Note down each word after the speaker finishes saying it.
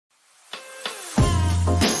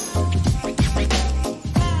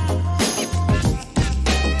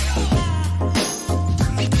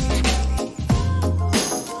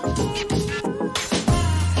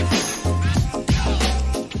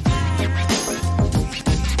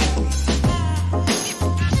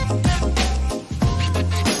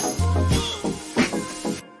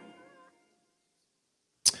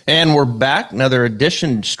And we're back. Another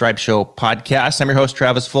edition Stripe Show podcast. I'm your host,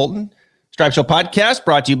 Travis Fulton. Stripe Show podcast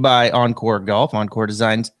brought to you by OnCore Golf. OnCore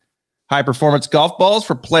designs high-performance golf balls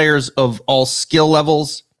for players of all skill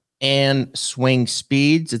levels and swing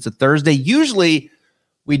speeds. It's a Thursday. Usually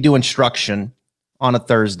we do instruction on a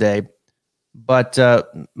Thursday, but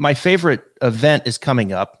my favorite event is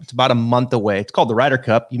coming up. It's about a month away. It's called the Ryder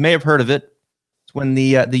Cup. You may have heard of it. It's when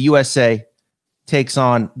the USA takes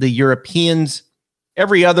on the Europeans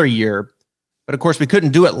every other year. But of course, we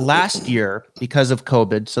couldn't do it last year because of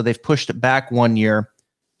COVID, so they've pushed it back 1 year.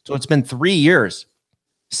 So it's been 3 years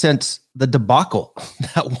since the debacle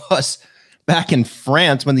that was back in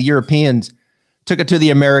France when the Europeans took it to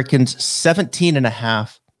the Americans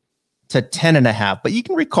 17.5 to 10.5. But you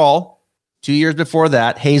can recall 2 years before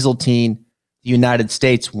that, Hazeltine, the United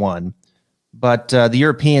States won. But the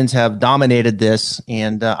Europeans have dominated this,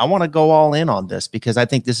 and I want to go all in on this because I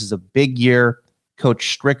think this is a big year.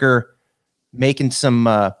 Coach Stricker making some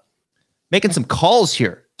calls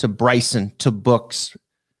here to Bryson, to Books,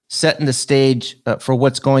 setting the stage for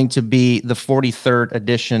what's going to be the 43rd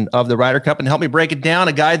edition of the Ryder Cup. And help me break it down,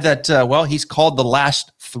 a guy that, he's called the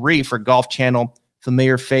last three for Golf Channel,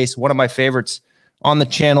 familiar face, one of my favorites on the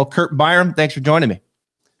channel, Curt Byrum. Thanks for joining me.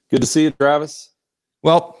 Good to see you, Travis.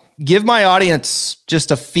 Well, give my audience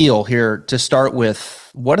just a feel here to start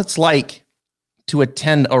with what it's like to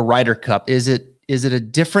attend a Ryder Cup. Is it a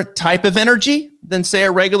different type of energy than, say,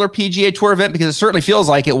 a regular PGA Tour event? Because it certainly feels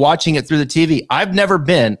like it watching it through the TV. I've never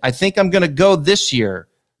been. I think I'm going to go this year,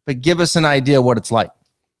 but give us an idea what it's like.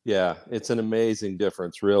 Yeah, it's an amazing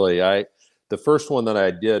difference, really. The first one that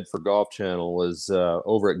I did for Golf Channel was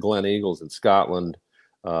over at Glen Eagles in Scotland,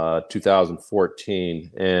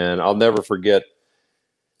 2014. And I'll never forget,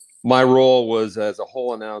 my role was as a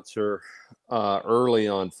hole announcer early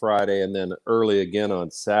on Friday and then early again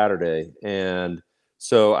on Saturday. And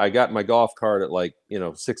so I got my golf cart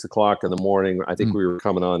at 6 o'clock in the morning. I think we were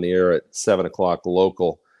coming on the air at 7 o'clock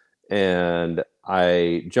local. And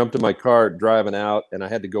I jumped in my cart driving out, and I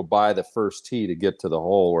had to go buy the first tee to get to the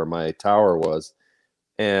hole where my tower was.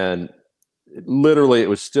 And literally it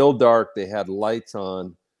was still dark. They had lights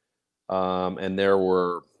on, and there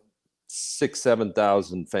were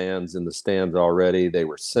 7,000 fans in the stands already. They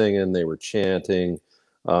were singing, they were chanting.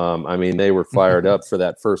 They were fired up for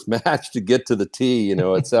that first match to get to the tee,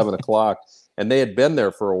 at 7 o'clock. And they had been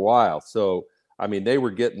there for a while. So, they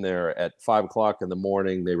were getting there at 5 o'clock in the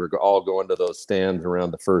morning. They were all going to those stands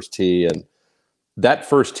around the first tee. And that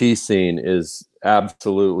first tee scene is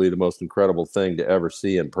absolutely the most incredible thing to ever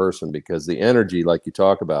see in person, because the energy, like you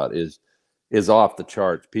talk about, is off the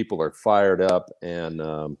charts. People are fired up, and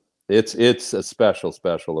it's a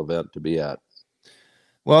special event to be at.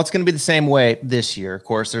 Well, it's going to be the same way this year. Of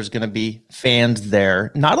course, there's going to be fans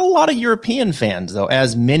there. Not a lot of European fans, though,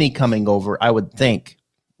 as many coming over, I would think,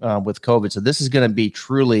 with COVID. So this is going to be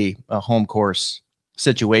truly a home course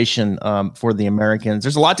situation for the Americans.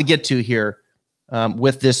 There's a lot to get to here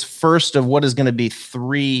with this first of what is going to be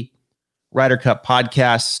 3 Ryder Cup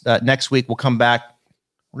podcasts. Next week, we'll come back.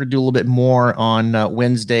 We're going to do a little bit more on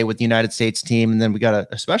Wednesday with the United States team. And then we got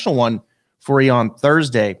a special one for you on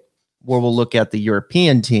Thursday where we'll look at the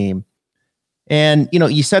European team. And,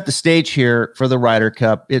 you set the stage here for the Ryder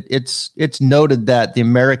Cup. It's noted that the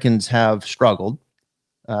Americans have struggled.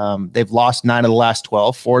 They've lost 9 of the last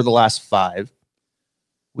 12, 4 of the last 5.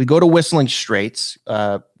 We go to Whistling Straits,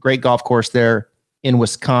 great golf course there in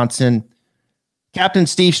Wisconsin. Captain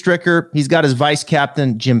Steve Stricker, he's got his vice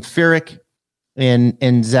captain, Jim Furyk,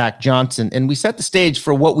 and Zach Johnson. And we set the stage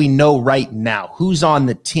for what we know right now. Who's on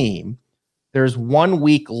the team? There's 1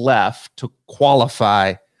 week left to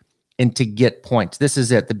qualify and to get points. This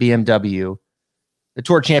is it, the BMW. The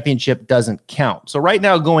Tour Championship doesn't count. So right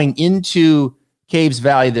now, going into Caves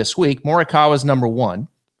Valley this week, Morikawa's number 1,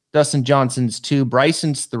 Dustin Johnson's 2,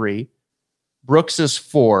 Bryson's 3, Brooks is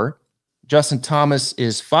 4, Justin Thomas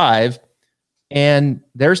is 5, and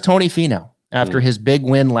there's Tony Finau after his big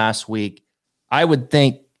win last week. I would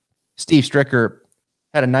think Steve Stricker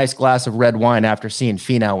had a nice glass of red wine after seeing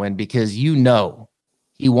Finau win, because he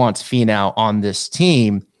wants Finau on this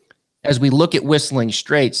team. As we look at Whistling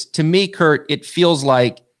Straits, to me, Curt, it feels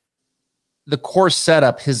like the course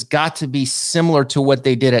setup has got to be similar to what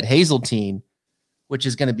they did at Hazeltine, which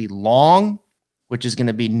is going to be long, which is going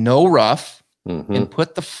to be no rough, and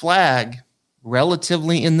put the flag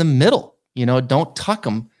relatively in the middle. Don't tuck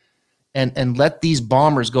them and let these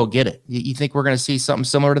bombers go get it. You think we're going to see something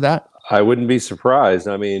similar to that? I wouldn't be surprised.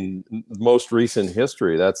 Most recent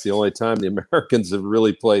history, that's the only time the Americans have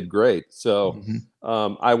really played great. So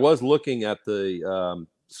I was looking at the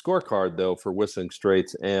scorecard, though, for Whistling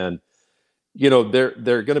Straits, and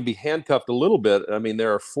they're going to be handcuffed a little bit. I mean,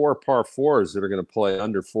 there are 4 par 4s that are going to play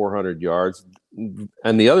under 400 yards.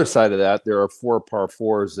 And the other side of that, there are 4 par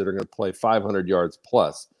 4s that are going to play 500 yards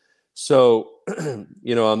plus. So,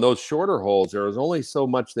 on those shorter holes, there is only so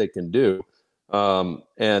much they can do.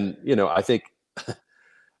 I think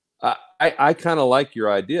I kind of like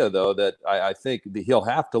your idea, though, that I think he'll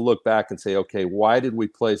have to look back and say, okay, why did we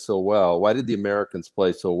play so well? Why did the Americans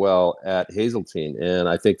play so well at Hazeltine? And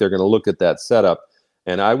I think they're going to look at that setup.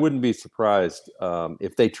 And I wouldn't be surprised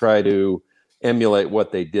if they try to emulate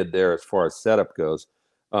what they did there as far as setup goes.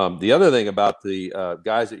 The other thing about the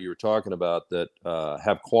guys that you were talking about that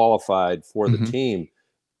have qualified for the team,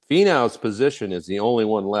 Finau's position is the only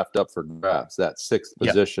one left up for grabs, that 6th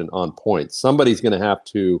position on points. Somebody's going to have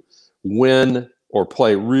to win or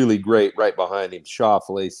play really great right behind him,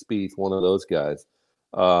 Schauffele, Spieth, one of those guys.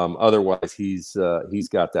 Otherwise, he's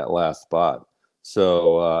got that last spot.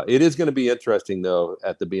 So it is going to be interesting, though,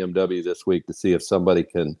 at the BMW this week to see if somebody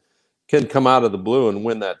can come out of the blue and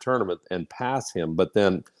win that tournament and pass him. But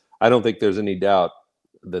then I don't think there's any doubt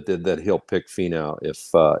that he'll pick Finau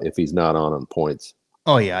if he's not on points.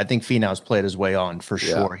 Oh yeah, I think Finau's played his way on for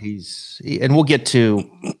sure. And we'll get to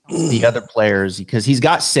the other players because he's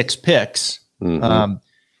got 6 picks. And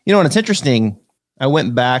it's interesting. I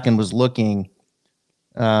went back and was looking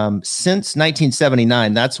since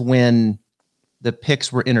 1979. That's when the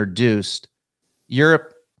picks were introduced.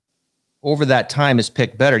 Europe over that time has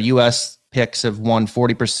picked better. U.S. picks have won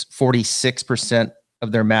 46%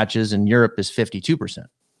 of their matches, and Europe is 52%.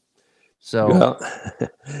 So,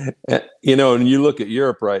 and you look at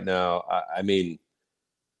Europe right now, I mean,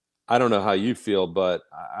 I don't know how you feel, but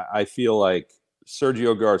I feel like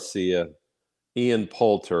Sergio Garcia, Ian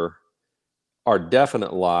Poulter are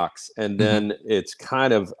definite locks. And then it's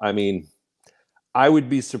kind of, I mean, I would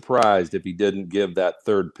be surprised if he didn't give that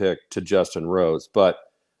 3rd pick to Justin Rose. But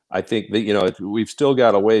I think that, we've still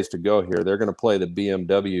got a ways to go here. They're going to play the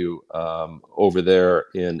BMW over there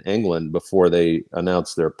in England before they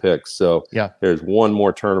announce their picks. So there's one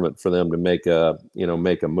more tournament for them to make a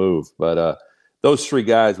move. But those 3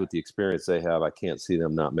 guys with the experience they have, I can't see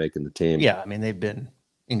them not making the team. Yeah, I mean, they've been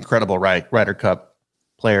incredible Ryder Cup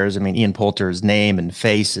players. I mean, Ian Poulter's name and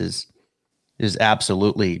face is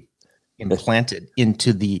absolutely implanted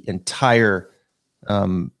into the entire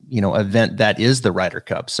event that is the Ryder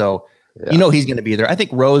Cup. So, he's going to be there. I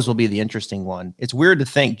think Rose will be the interesting one. It's weird to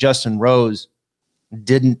think Justin Rose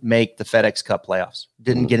didn't make the FedEx Cup playoffs,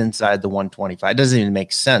 didn't get inside the 125. It doesn't even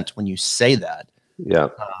make sense when you say that. Yeah.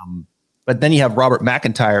 But then you have Robert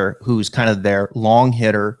McIntyre, who's kind of their long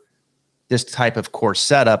hitter, this type of course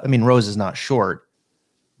setup. I mean, Rose is not short,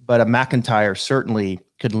 but a McIntyre certainly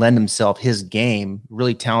could lend himself his game,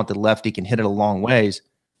 really talented lefty, can hit it a long ways.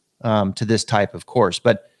 To this type of course.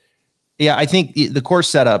 But yeah, I think the course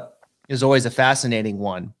setup is always a fascinating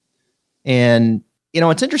one. And,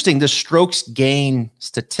 it's interesting. The strokes gain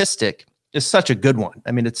statistic is such a good one.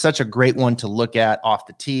 I mean, it's such a great one to look at off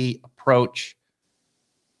the tee, approach,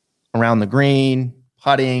 around the green,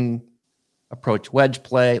 putting, approach wedge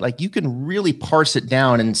play. Like you can really parse it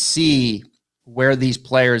down and see where these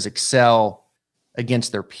players excel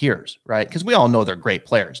against their peers, right? Because we all know they're great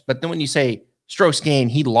players. But then when you say strokes gain,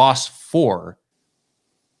 he lost 4.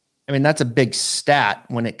 I mean, that's a big stat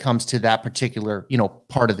when it comes to that particular,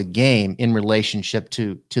 part of the game in relationship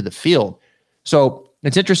to the field. So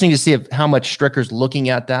it's interesting to see how much Stricker's looking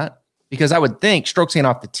at that, because I would think strokes gain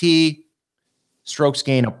off the tee, strokes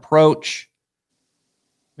gain approach.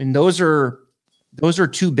 I mean, those are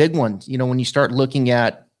 2 big ones. When you start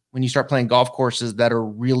playing golf courses that are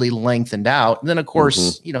really lengthened out, and then of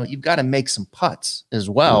course, you've got to make some putts as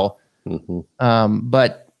well.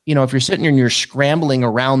 But if you're sitting here and you're scrambling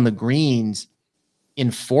around the greens in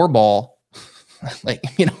 4-ball, like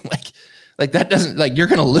that doesn't, like, you're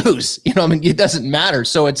going to lose, I mean, it doesn't matter.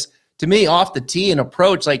 So it's, to me, off the tee and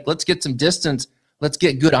approach, like, let's get some distance. Let's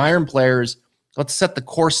get good iron players. Let's set the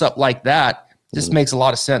course up like that. This makes a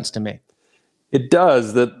lot of sense to me. It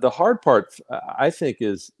does. The hard part, I think,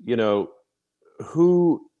 is,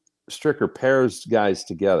 who Stricker pairs guys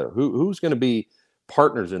together, who's going to be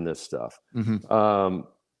partners in this stuff. I'm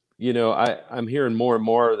hearing more and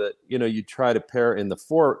more that you try to pair in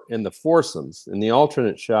the foursomes, in the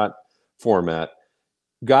alternate shot format,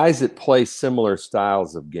 guys that play similar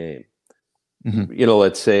styles of game.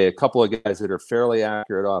 Let's say a couple of guys that are fairly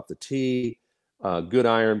accurate off the tee, good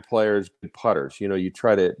iron players, good putters. You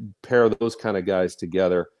try to pair those kind of guys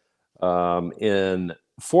together in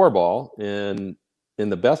 4-ball, in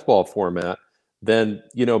the best ball format. Then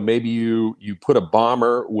maybe you put a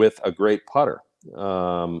bomber with a great putter.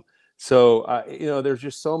 So, there's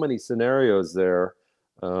just so many scenarios there.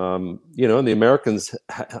 And the Americans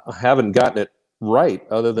haven't gotten it right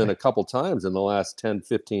other than a couple times in the last 10,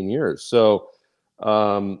 15 years. So,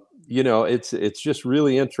 it's just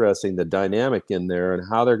really interesting, the dynamic in there and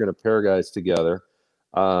how they're going to pair guys together.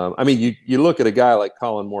 You look at a guy like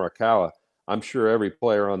Colin Morikawa. I'm sure every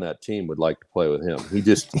player on that team would like to play with him. He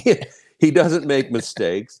just he doesn't make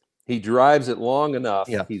mistakes. He drives it long enough.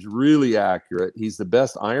 Yeah. He's really accurate. He's the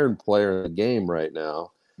best iron player in the game right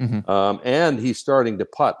now. And he's starting to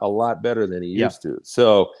putt a lot better than he used to.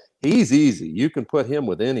 So he's easy. You can put him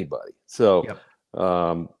with anybody. So,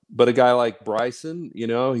 but a guy like Bryson,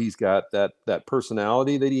 he's got that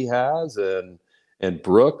personality that he has, and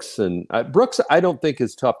Brooks. And Brooks, I don't think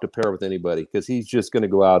is tough to pair with anybody, because he's just going to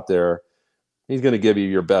go out there. He's going to give you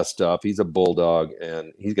your best stuff. He's a bulldog,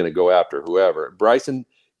 and he's going to go after whoever. Bryson,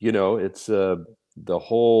 it's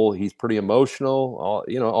he's pretty emotional,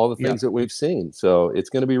 all the things that we've seen. So it's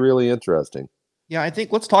going to be really interesting. Yeah, I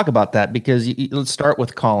think let's talk about that, because let's start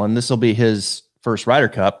with Colin. This will be his first Ryder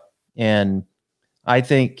Cup. And I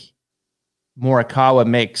think Morikawa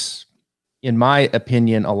makes, in my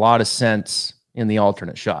opinion, a lot of sense in the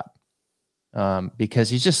alternate shot, because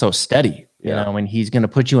he's just so steady, and he's going to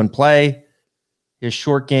put you in play. His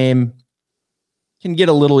short game can get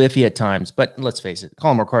a little iffy at times, but let's face it,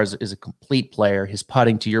 Colin Morikawa is a complete player. His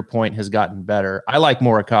putting, to your point, has gotten better. I like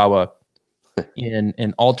Morikawa in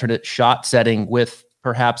an alternate shot setting with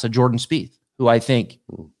perhaps a Jordan Spieth, who I think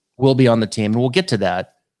will be on the team, and we'll get to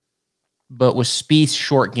that. But with Spieth's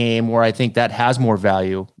short game, where I think that has more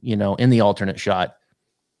value, in the alternate shot,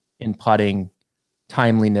 in putting,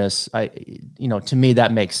 timeliness, to me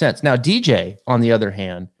that makes sense. Now DJ, on the other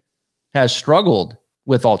hand, has struggled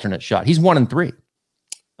with alternate shot. He's 1-3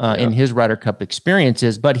 in his Ryder Cup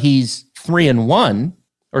experiences, but he's 3-1,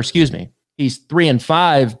 or excuse me, he's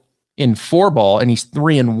 3-5 in 4-ball, and he's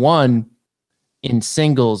 3-1 in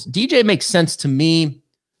singles. DJ makes sense to me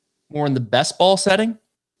more in the best ball setting.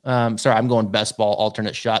 Sorry, I'm going best ball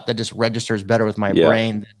alternate shot. That just registers better with my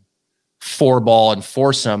brain than 4-ball and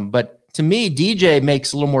foursome. But to me, DJ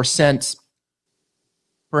makes a little more sense,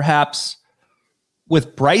 perhaps,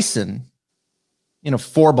 with Bryson in a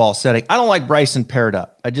 4-ball setting. I don't like Bryson paired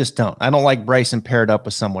up. I just don't. I don't like Bryson paired up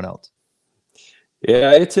with someone else.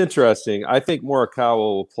 Yeah, it's interesting. I think Morikawa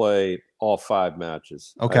will play all 5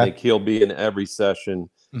 matches. Okay. I think he'll be in every session.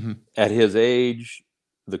 At his age,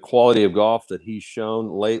 the quality of golf that he's shown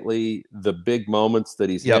lately, the big moments that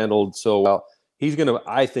he's handled so well,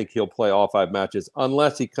 I think he'll play all 5 matches,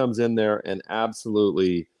 unless he comes in there and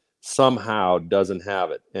absolutely somehow doesn't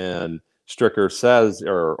have it. And Stricker says,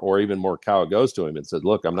 or even Morikawa goes to him and said,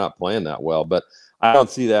 look, I'm not playing that well. But I don't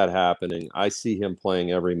see that happening. I see him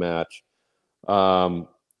playing every match. Again,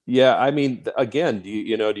 do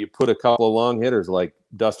you put a couple of long hitters like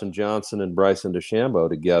Dustin Johnson and Bryson DeChambeau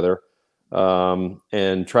together,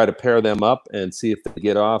 and try to pair them up and see if they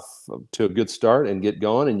get off to a good start and get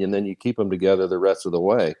going, and then you keep them together the rest of the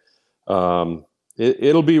way.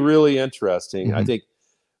 It'll be really interesting. I think,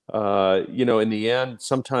 in the end,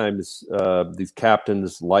 sometimes these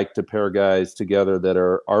captains like to pair guys together that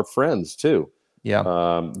are friends too.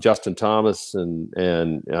 Justin Thomas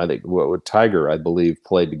and I think what Tiger, I believe,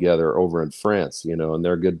 played together over in France, and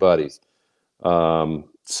they're good buddies.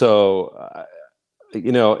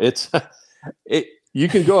 It's you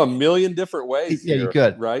can go a million different ways. Yeah, here, you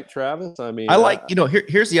could, right, Travis? I mean, I like,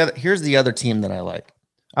 here's the other team that I like.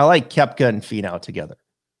 I like Koepka and Finau together.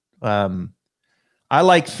 I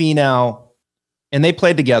like Finau, and they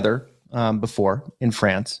played together before in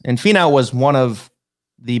France, and Finau was one of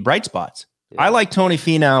the bright spots. I like Tony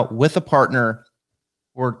Finau with a partner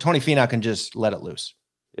where Tony Finau can just let it loose.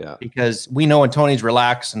 Yeah, because we know when Tony's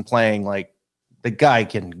relaxed and playing, like, the guy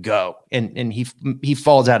can go, and he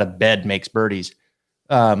falls out of bed, makes birdies.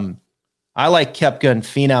 I like Koepka and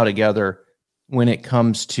Finau together when it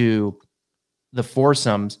comes to the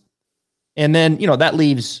foursomes. And then, that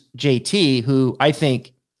leaves JT, who I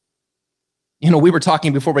think, we were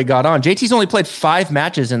talking before we got on. JT's only played 5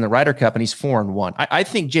 matches in the Ryder Cup, and he's 4-1. I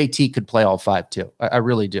think JT could play all 5 too. I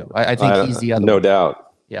really do. I think he's the other. No one.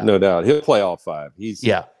 Doubt. Yeah. No doubt. He'll play all 5.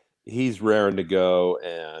 He's raring to go,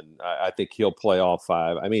 and I think he'll play all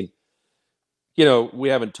 5. I mean, we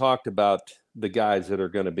haven't talked about the guys that are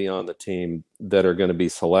going to be on the team that are going to be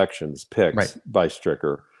picks by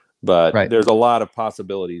Stricker. But there's a lot of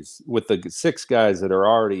possibilities with the 6 guys that are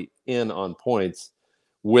already in on points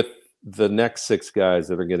with the next 6 guys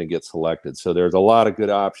that are going to get selected. So there's a lot of good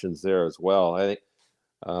options there as well. I think,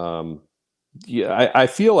 I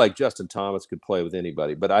feel like Justin Thomas could play with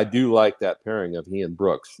anybody, but I do like that pairing of he and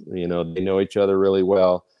Brooks. They know each other really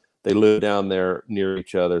well. They live down there near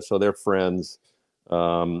each other, so they're friends.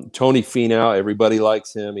 Tony Finau, everybody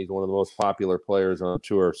likes him. He's one of the most popular players on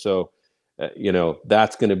tour. So,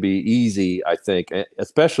 that's going to be easy, I think,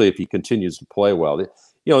 especially if he continues to play well.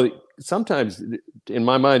 Sometimes in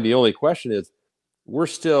my mind, the only question is we're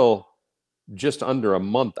still just under a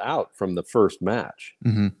month out from the first match,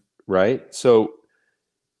 right? So,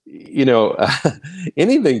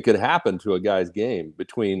 anything could happen to a guy's game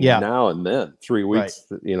between now and then. 3 weeks,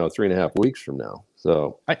 right. 3.5 weeks from now.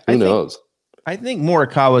 So who knows? I think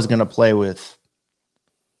Morikawa is going to play with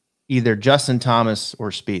either Justin Thomas or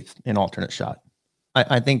Spieth in alternate shot.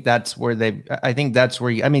 I think that's where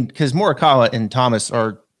because Morikawa and Thomas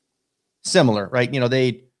are similar, right?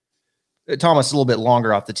 Thomas is a little bit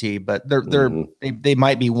longer off the tee, but they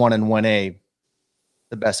might be 1 and 1A,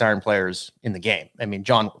 the best iron players in the game. I mean,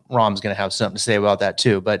 John Rahm's going to have something to say about that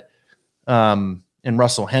too, but and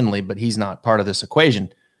Russell Henley, but he's not part of this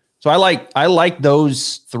equation. So I like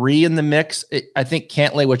those three in the mix. I think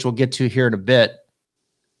Cantlay, which we'll get to here in a bit,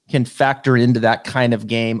 can factor into that kind of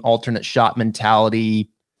game, alternate shot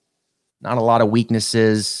mentality, not a lot of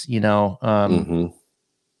weaknesses, not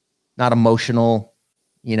emotional,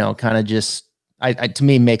 kind of just, to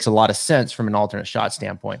me, makes a lot of sense from an alternate shot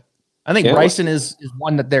standpoint. I think Bryson is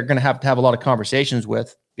one that they're going to have a lot of conversations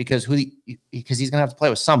with because he's going to have to play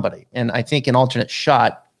with somebody. And I think an alternate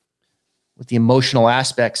shot with the emotional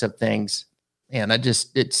aspects of things, man,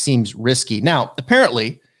 it seems risky. Now,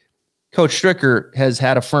 apparently, Coach Stricker has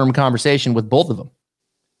had a firm conversation with both of them,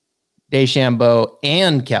 DeChambeau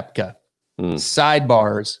and Koepka,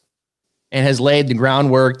 sidebars, and has laid the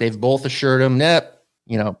groundwork. They've both assured him that,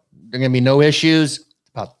 there are going to be no issues. It's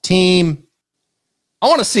about the team. I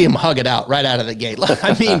want to see him hug it out right out of the gate.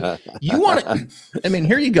 I mean,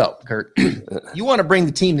 here you go, Curt. You want to bring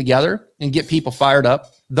the team together and get people fired up.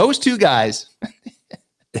 Those two guys,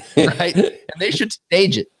 right? And they should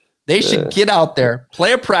stage it. They should get out there,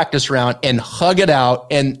 play a practice round, and hug it out,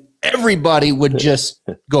 and everybody would just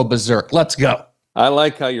go berserk. Let's go. I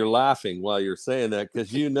like how you're laughing while you're saying that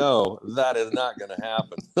because that is not going to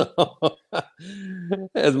happen.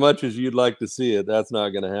 As much as you'd like to see it, that's not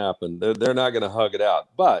going to happen. They're not going to hug it out.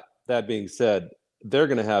 But that being said, they're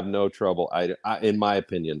going to have no trouble, in my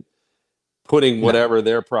opinion, putting whatever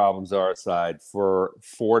their problems are aside for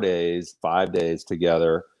 4 days, 5 days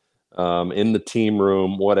together in the team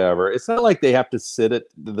room, whatever. It's not like they have to sit at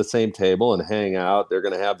the same table and hang out. They're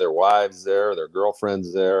going to have their wives there, their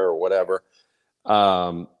girlfriends there, or whatever.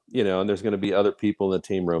 And there's going to be other people in the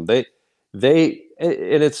team room. And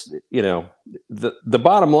it's, the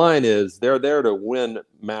bottom line is they're there to win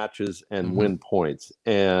matches and win points.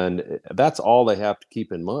 And that's all they have to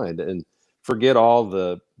keep in mind and forget all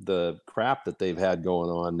the crap that they've had going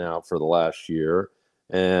on now for the last year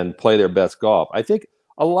and play their best golf. I think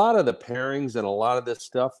a lot of the pairings and a lot of this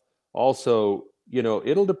stuff also,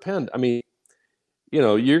 it'll depend. I mean,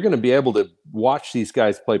 you're going to be able to watch these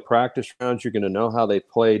guys play practice rounds. You're going to know how they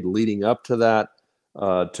played leading up to that,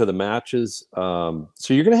 to the matches. So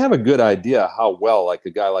you're going to have a good idea how well, like a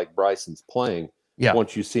guy like Bryson's playing. Yeah.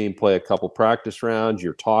 Once you see him play a couple practice rounds,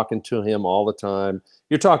 you're talking to him all the time.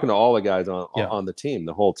 You're talking to all the guys on the team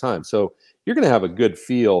the whole time. So you're going to have a good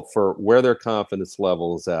feel for where their confidence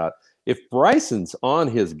level is at. If Bryson's on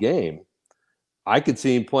his game, I could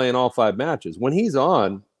see him playing all 5 matches. When he's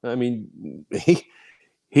on, I mean,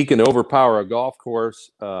 he can overpower a golf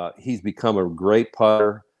course. He's become a great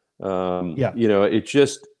putter. It's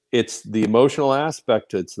the emotional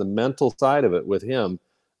aspect. It's the mental side of it with him.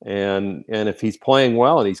 And if he's playing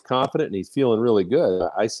well and he's confident and he's feeling really good,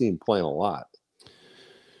 I see him playing a lot.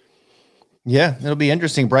 Yeah, it'll be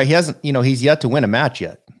interesting. Bryce, he hasn't, he's yet to win a match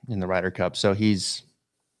yet in the Ryder Cup. So he is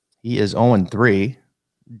 0-3.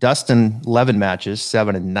 Dustin, 11 matches,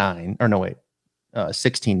 7-9. Or no, wait,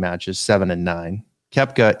 16 matches, 7-9.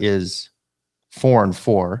 Koepka is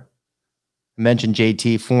 4-4. I mentioned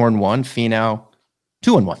JT 4-1. Finau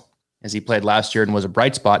 2-1, as he played last year and was a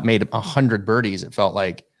bright spot. Made 100 birdies. It felt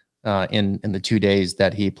like in the 2 days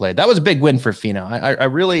that he played. That was a big win for Finau.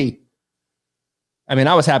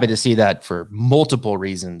 I was happy to see that for multiple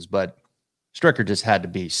reasons, but Stricker just had to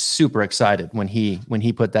be super excited when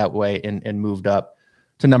he put that way and moved up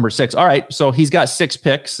to number 6. All right, so he's got 6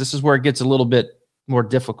 picks. This is where it gets a little bit more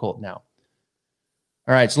difficult now.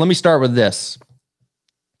 All right, so let me start with this.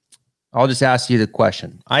 I'll just ask you the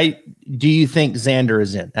question. Do you think Xander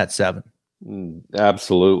is in at 7?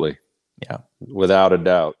 Absolutely. Yeah. Without a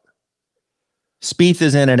doubt. Spieth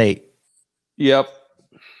is in at 8. Yep.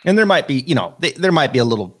 And there might be, there might be a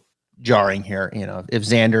little jarring here, if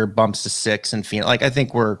Xander bumps to 6 and Phoenix. I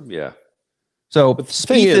think we're. Yeah. So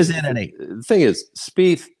Spieth is in at 8. The thing is,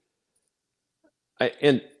 Spieth,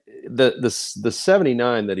 And the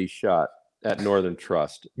 79 that he shot at Northern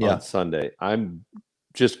Trust on Sunday, I'm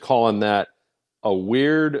just calling that a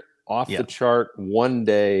weird, off the chart, one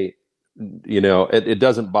day. It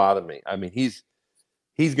doesn't bother me. I mean, he's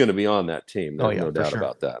going to be on that team. There's no doubt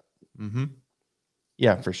about that. Mm-hmm.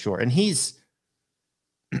 Yeah, for sure. And he's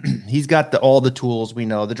got all the tools. We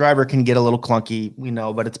know the driver can get a little clunky, we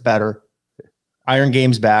know, but it's better. Iron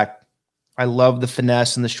game's back. I love the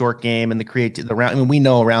finesse and the short game and the creative, I mean, we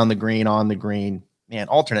know around the green, on the green, man,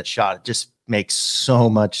 alternate shot. It just makes so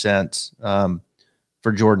much sense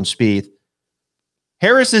for Jordan Spieth.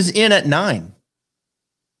 Harris is in at 9.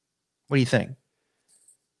 What do you think?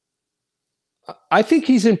 I think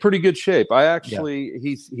he's in pretty good shape.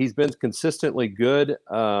 He's been consistently good.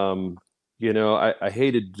 I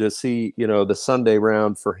hated to see, the Sunday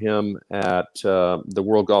round for him at the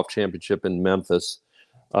World Golf Championship in Memphis.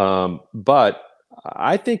 But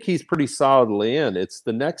I think he's pretty solidly in. It's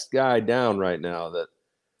the next guy down right now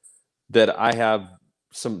that I have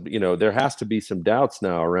some, there has to be some doubts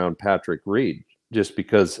now around Patrick Reed, just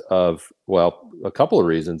because of, a couple of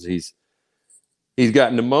reasons. He's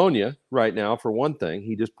got pneumonia right now, for one thing.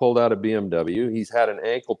 He just pulled out of BMW. He's had an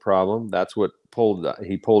ankle problem. That's what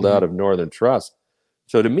he pulled out of Northern Trust.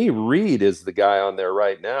 So to me, Reed is the guy on there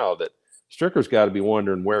right now that Stricker's got to be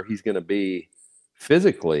wondering where he's going to be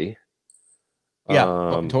physically. Yeah,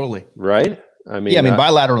 totally. Right?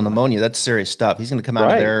 Bilateral pneumonia, that's serious stuff. He's going to come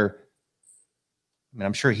out of there. I mean,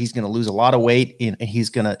 I'm sure he's going to lose a lot of weight, and it's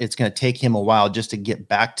going to take him a while just to get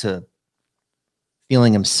back to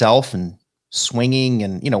feeling himself and swinging.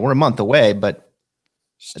 And, we're a month away, but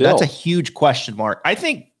still, that's a huge question mark. I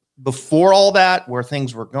think before all that, where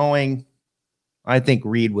things were going, I think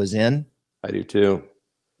Reed was in. I do too.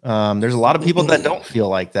 There's a lot of people that don't feel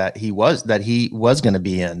like that he was going to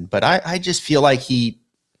be in, but I just feel like he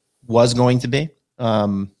was going to be.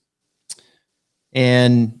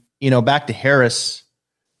 And back to Harris,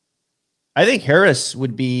 I think Harris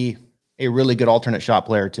would be a really good alternate shot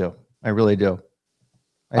player too. I really do.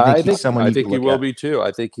 I think he will be too.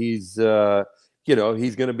 I think he's, he's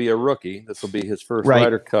going to be a rookie. This will be his first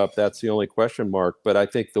Ryder Cup. That's the only question mark. But I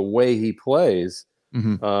think the way he plays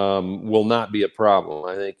will not be a problem.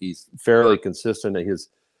 I think he's fairly consistent.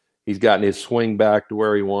 He's gotten his swing back to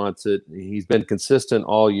where he wants it. He's been consistent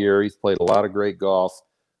all year. He's played a lot of great golf.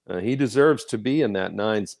 He deserves to be in that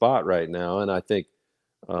 9 spot right now. And I think,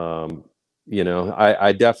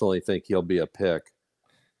 I definitely think he'll be a pick.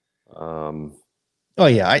 Oh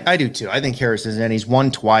yeah, I do too. I think Harris is in. He's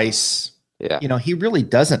won twice. Yeah. He really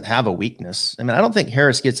doesn't have a weakness. I mean, I don't think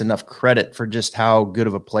Harris gets enough credit for just how good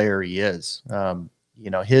of a player he is.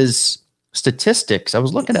 His statistics, I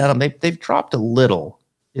was looking at them, they've dropped a little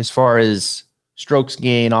as far as strokes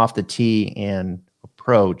gain off the tee and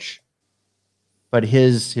approach. But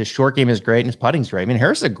his short game is great and his putting's great. I mean,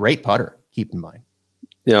 Harris is a great putter, keep in mind.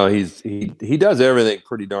 He does everything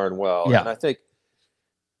pretty darn well. Yeah. And I think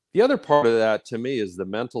the other part of that to me is the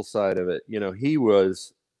mental side of it. He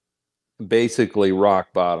was basically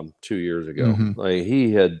rock bottom 2 years ago. Like,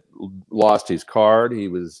 he had lost his card. He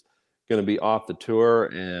was going to be off the tour,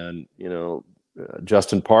 and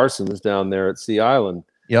Justin Parsons down there at Sea Island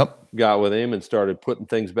got with him and started putting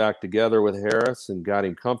things back together with Harris and got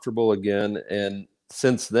him comfortable again. And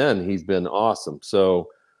since then, he's been awesome. So,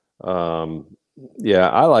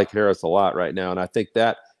 I like Harris a lot right now, and I think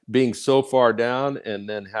that being so far down and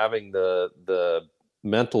then having the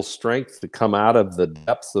mental strength to come out of the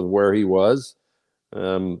depths of where he was,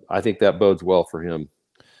 I think that bodes well for him.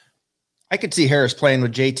 I could see Harris playing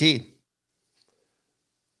with JT.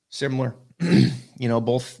 Similar,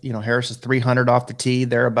 both, Harris is 300 off the tee.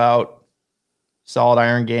 They're about solid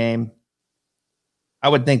iron game. I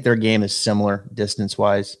would think their game is similar distance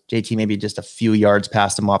wise. JT maybe just a few yards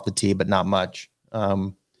past him off the tee, but not much.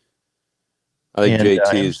 I think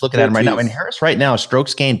JT's looking at him right now. And Harris right now,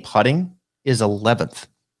 strokes gained putting is 11th.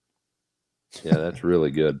 Yeah, that's really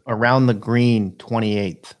good. Around the green,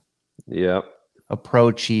 28th. Yep.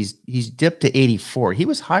 Approach, he's dipped to 84. He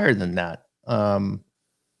was higher than that.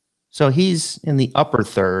 So he's in the upper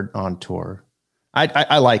third on tour.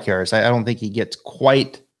 I like Harris. I don't think he gets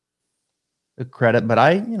quite the credit, but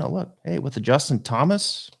look, hey, with the Justin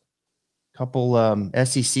Thomas, couple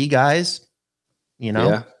SEC guys,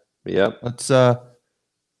 Yeah. Let's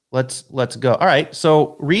go. All right.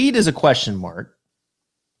 So Reed is a question mark.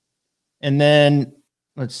 And then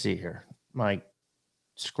let's see here. My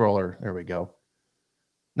scroller. There we go.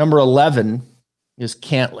 Number 11 is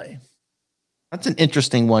Cantlay. That's an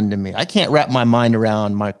interesting one to me. I can't wrap my mind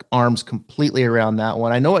around, my arms completely around that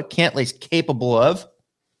one. I know what Cantlay's capable of.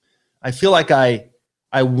 I feel like I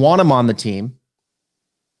want him on the team.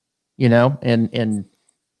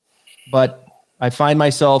 but I find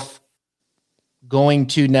myself going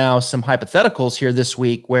to now some hypotheticals here this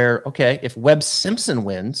week where, okay, if Webb Simpson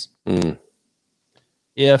wins,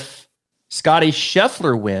 if Scotty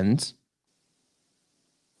Scheffler wins,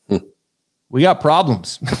 we got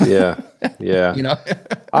problems. Yeah.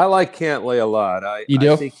 I like Cantlay a lot. You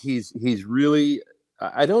do? I think he's really.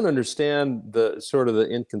 I don't understand the sort of the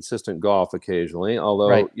inconsistent golf occasionally, although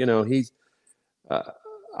right. He's.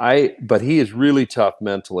 But he is really tough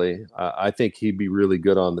mentally. I think he'd be really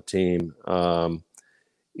good on the team.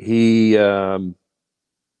 He's a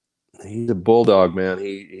bulldog, man.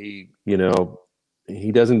 He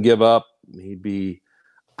doesn't give up.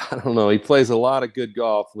 I don't know. He plays a lot of good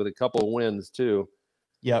golf with a couple of wins too.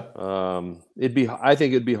 Yep. I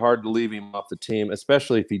think it'd be hard to leave him off the team,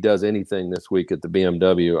 especially if he does anything this week at the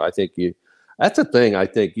BMW. I think that's a thing. I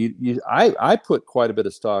think I put quite a bit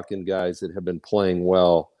of stock in guys that have been playing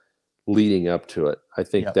well leading up to it. I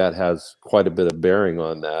think that has quite a bit of bearing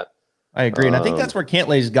on that. I agree. And I think that's where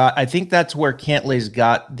Cantlay's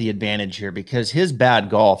got the advantage here, because his bad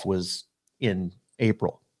golf was in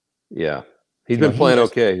April. Yeah. He's been playing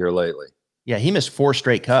okay here lately. Yeah. He missed 4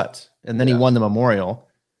 straight cuts, and then he won the Memorial.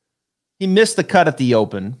 He missed the cut at the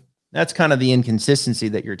Open. That's kind of the inconsistency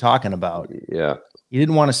that you're talking about. Yeah. You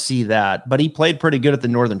didn't want to see that, but he played pretty good at the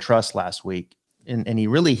Northern Trust last week. And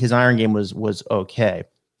his iron game was okay.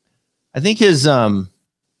 I think his, he kind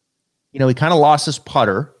of lost his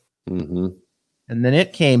putter, and then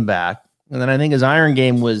it came back. And then I think his iron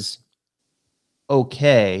game was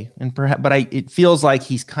okay. And it feels like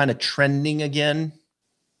he's kind of trending again.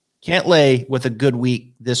 Cantlay with a good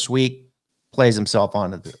week this week plays himself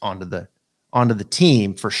onto the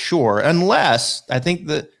team for sure. Unless I think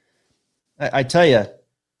I tell you,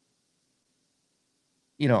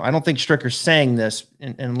 I don't think Stricker's saying this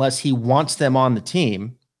unless he wants them on the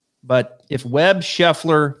team. But if Webb,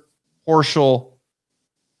 Scheffler, Horschel,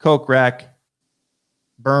 Kokrak,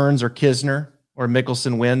 Burns, or Kisner or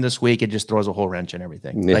Mickelson win this week, it just throws a whole wrench in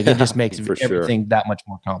everything. Like, it just makes everything that much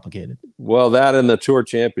more complicated. Well, that and the Tour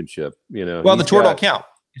Championship, Well, the Tour don't count.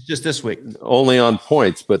 It's just this week. Only on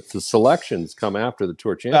points, but the selections come after the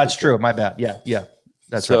Tour Championship. That's true. My bad. Yeah.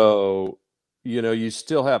 That's right. So,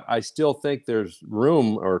 I still think there's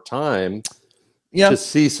room or time to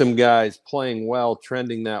see some guys playing well,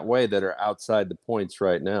 trending that way, that are outside the points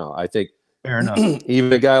right now. I think fair enough.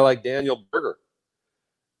 Even a guy like Daniel Berger,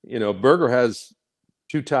 Berger has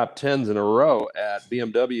 2 top 10s in a row at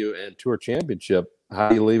BMW and Tour Championship. How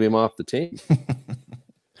do you leave him off the team?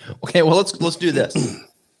 Okay, well, let's do this.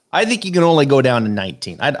 I think you can only go down to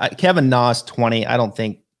 19. Kevin Na's 20. I don't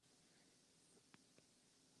think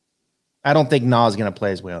Na is going to play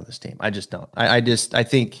his way on this team. I just don't. I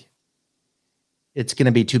think it's going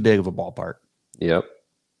to be too big of a ballpark. Yep.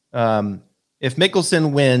 If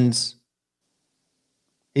Mickelson wins,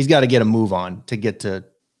 he's got to get a move on to get to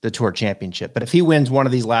the Tour Championship. But if he wins one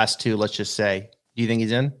of these last 2, let's just say, do you think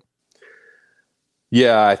he's in?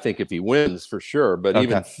 Yeah, I think if he wins, for sure. But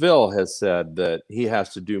even Phil has said that he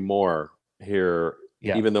has to do more here.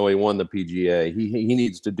 Yeah. Even though he won the PGA, he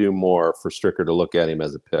needs to do more for Stricker to look at him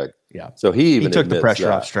as a pick. Yeah. So he took the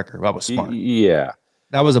pressure off Stricker. That was smart. Yeah.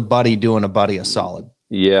 That was a buddy doing a buddy a solid.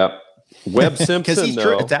 Yeah. Webb Simpson, because he's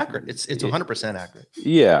true. It's accurate. It's 100% accurate.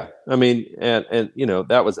 Yeah. I mean, and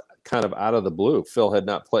that was kind of out of the blue. Phil had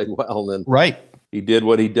not played well, and right. He did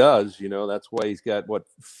what he does. That's why he's got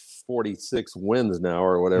 46 wins now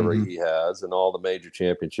or whatever he has in all the major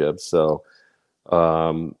championships. So,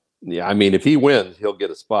 yeah, I mean, if he wins, he'll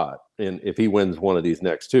get a spot. And if he wins one of these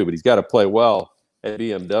next 2, but he's got to play well at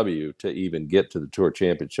BMW to even get to the Tour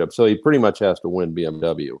Championship. So he pretty much has to win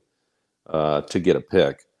BMW to get a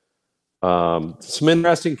pick. Some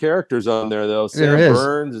interesting characters on there, though. Sam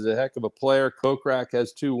Burns is a heck of a player. Kokrak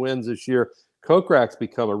has 2 wins this year. Kokrak's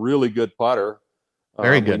become a really good putter.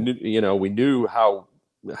 Very good. We knew how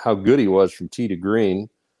good he was from tee to green.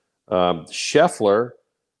 Scheffler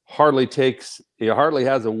hardly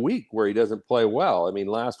has a week where he doesn't play well. I mean,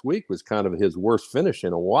 last week was kind of his worst finish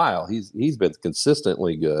in a while. He's been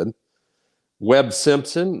consistently good. Webb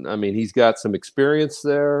Simpson, I mean, he's got some experience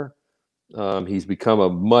there. He's become a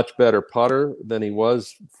much better putter than he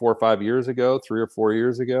was 4 or 5 years ago, 3 or 4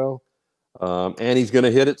 years ago. And he's going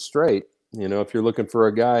to hit it straight. If you're looking for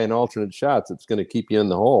a guy in alternate shots that's going to keep you in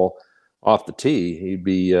the hole off the tee, he'd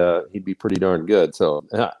be pretty darn good. So,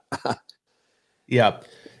 yeah,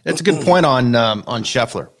 that's a good point on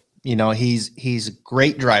Scheffler. He's a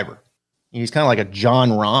great driver. He's kind of like a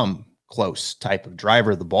John Rahm close type of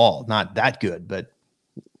driver of the ball. Not that good, but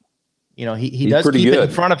he does keep it in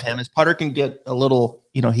front of him. His putter can get a little,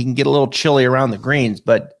 he can get a little chilly around the greens,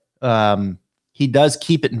 but he does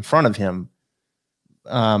keep it in front of him.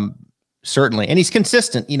 Certainly. And he's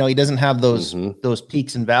consistent. You know, he doesn't have those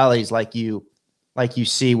peaks and valleys like you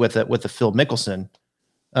see with a Phil Mickelson.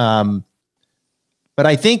 But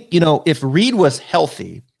I think, you know, if Reed was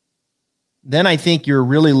healthy, then I think you're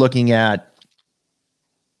really looking at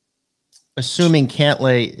assuming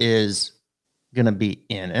Cantlay is going to be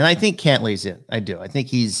in. And I think Cantlay's in. I do. I think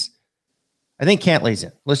Cantlay's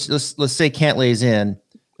in. Let's say Cantlay's in.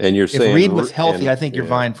 And you're saying if Reed was healthy, I think you're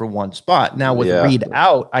vying for one spot. Now with Reed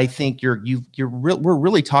out, I think we're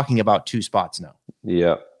really talking about 2 spots now.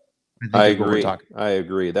 Yeah. I agree. I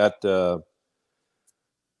agree that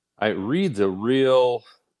Reed's a real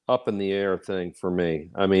up in the air thing for me.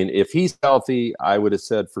 I mean, if he's healthy, I would have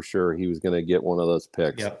said for sure he was going to get one of those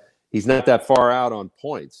picks. Yep. He's not that far out on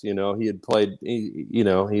points. You know, he had played, he's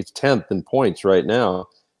 10th in points right now,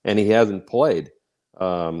 and he hasn't played.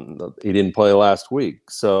 He didn't play last week.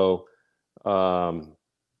 So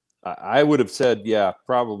I would have said, yeah,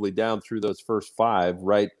 probably down through those first 5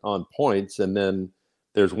 right on points. And then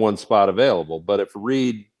there's one spot available. But if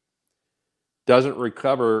Reed doesn't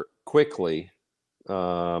recover quickly,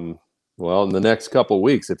 well, in the next couple of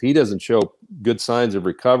weeks, if he doesn't show good signs of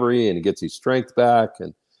recovery and he gets his strength back,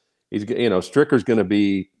 and he's, Stricker's going to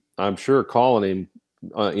be, I'm sure, calling him,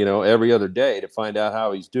 every other day to find out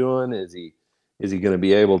how he's doing. Is he going to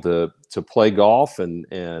be able to play golf and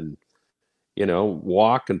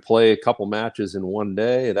walk and play a couple matches in one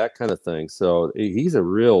day, that kind of thing. So he's a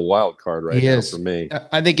real wild card right now for me.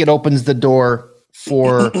 I think it opens the door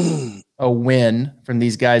for a win from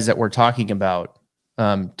these guys that we're talking about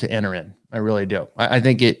to enter in. I really do. I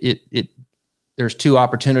think there's 2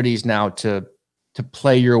 opportunities now to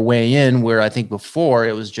play your way in, where I think before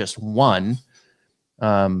it was just one.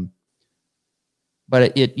 But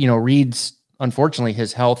Reed's, unfortunately,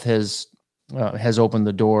 his health has opened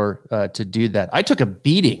the door to do that. I took a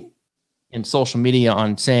beating in social media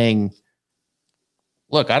on saying,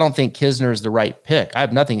 look, I don't think Kisner is the right pick. I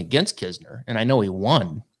have nothing against Kisner, and I know he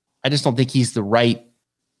won. I just don't think he's the right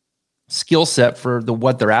skill set for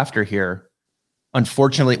what they're after here.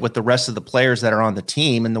 Unfortunately, with the rest of the players that are on the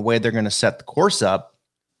team and the way they're going to set the course up,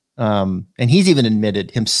 and he's even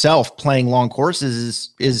admitted himself playing long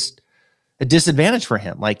courses is a disadvantage for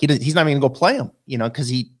him. Like he's not even going to go play them, because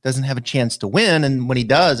he doesn't have a chance to win. And when he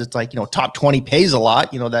does, it's like, top 20 pays a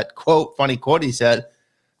lot. That funny quote he said.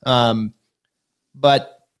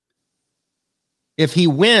 But if he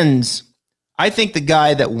wins, I think the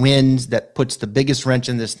guy that wins, that puts the biggest wrench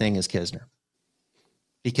in this thing, is Kisner,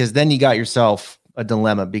 because then you got yourself a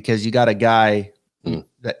dilemma, because you got a guy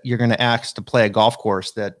that you're going to ask to play a golf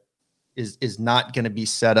course that is not going to be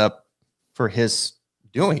set up for his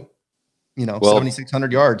doing.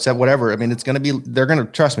 7,600 yards, whatever. I mean, it's going to be, they're going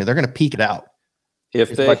to, trust me, they're going to peak it out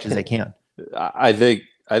as much as they can. I think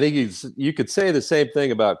you could say the same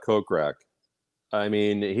thing about Kokrak. I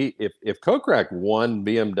mean, if Kokrak won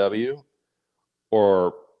BMW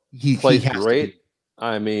or he plays great,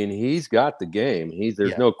 I mean, he's got the game.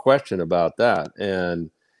 There's no question about that. And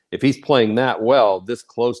if he's playing that well, this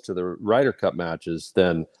close to the Ryder Cup matches,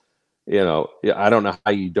 then, I don't know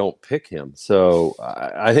how you don't pick him. So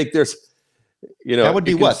I think there's, that would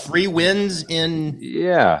be what, 3 wins in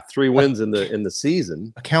 3 wins in the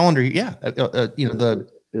season, a calendar. The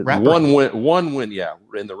one win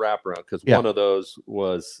in the wraparound, because one of those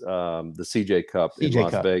was the CJ Cup in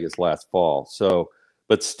Las Vegas last fall. So,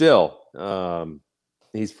 but still,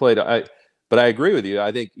 he's played. But I agree with you.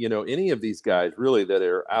 I think any of these guys really that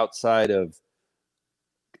are outside of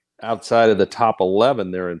the top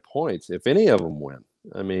 11, they're in points. If any of them win,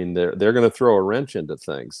 I mean, they're going to throw a wrench into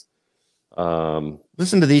things.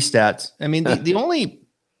 Listen to these stats. I mean, the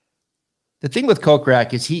thing with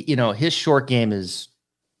Kokrak is his short game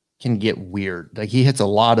can get weird. Like he hits a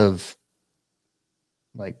lot of,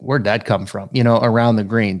 like, where'd that come from? Around the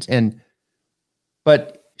greens.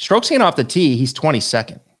 But strokes gained off the tee, he's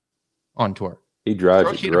 22nd on tour. He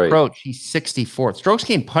drives it great. Approach, he's 64th. Strokes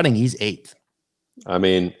gained putting, he's 8th. I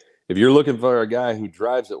mean, if you're looking for a guy who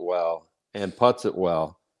drives it well and putts it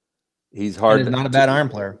well, he's hard. He's not a bad iron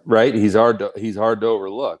player, right? He's hard to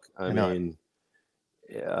overlook. I mean,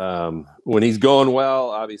 when he's going well,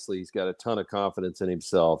 obviously he's got a ton of confidence in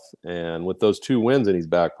himself, and with those 2 wins in his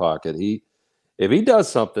back pocket, if he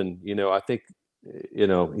does something, I think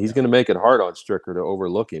he's going to make it hard on Stricker to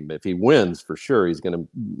overlook him. If he wins, for sure, he's going to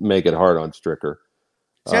make it hard on Stricker.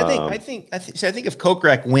 See, I think if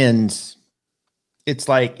Kokrak wins, it's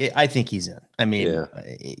like, I think he's in. I mean,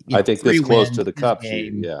 I think this close to the cup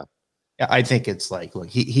sheet. Yeah. I think it's like, look,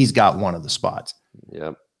 he's got one of the spots.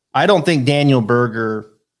 Yeah. I don't think Daniel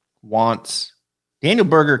Berger wants Daniel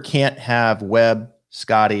Berger can't have Webb,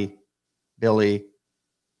 Scotty, Billy,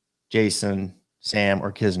 Jason, Sam,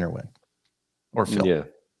 or Kisner win, or Phil. Yeah.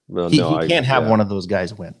 Well, he can't have one of those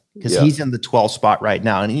guys win because he's in the 12th spot right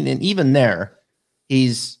now. And even there,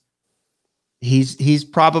 he's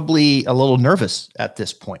probably a little nervous at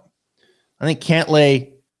this point. I think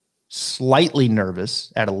Cantlay slightly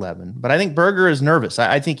nervous at 11, but I think Berger is nervous.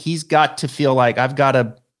 I think he's got to feel like I've got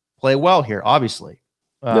to play well here, obviously.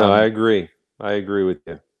 No, I agree. I agree with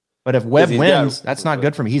you. But if Webb wins, that's not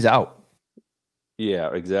good for me. He's out.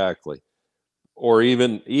 Yeah, exactly. Or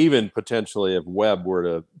even potentially if Webb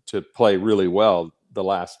were to play really well the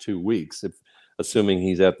last 2 weeks, assuming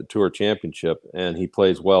he's at the Tour Championship and he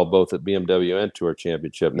plays well both at BMW and Tour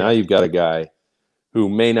Championship. Now you've got a guy who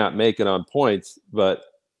may not make it on points, but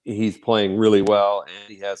he's playing really well and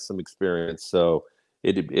he has some experience. So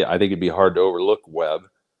I think it'd be hard to overlook Webb.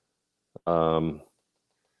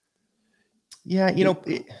 Yeah,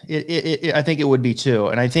 I think it would be too.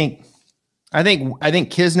 And I think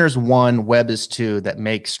Kisner's 1, Webb is 2. That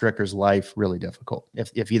makes Stricker's life really difficult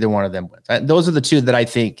if either one of them wins. Those are the 2 that I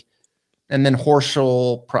think. And then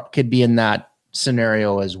Horschel could be in that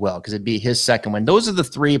scenario as well because it'd be his second win. Those are the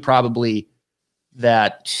 3 probably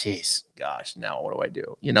that. Jeez, gosh, now what do I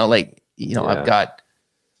do? I've got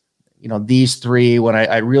these 3. When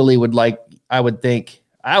I really would like, I would think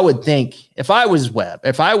if I was Webb,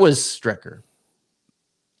 if I was Stricker,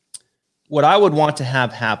 what I would want to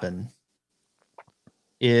have happen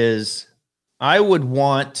is I would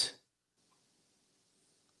want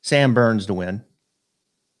Sam Burns to win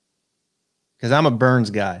because I'm a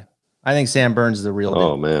Burns guy. I think Sam Burns is the real deal.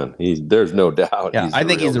 Oh, man. There's no doubt. Yeah, I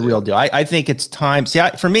think he's the real deal. I think it's time. See,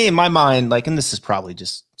 for me, in my mind, and this is probably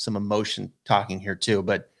just some emotion talking here too,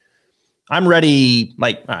 but I'm ready.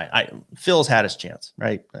 All right, Phil's had his chance,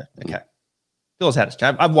 right? Okay. Phil's had his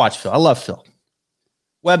chance. I've watched Phil. I love Phil.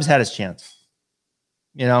 Webb's had his chance.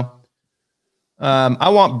 I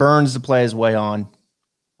want Burns to play his way on.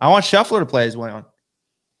 I want Scheffler to play his way on.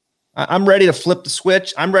 I'm ready to flip the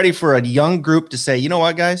switch. I'm ready for a young group to say, you know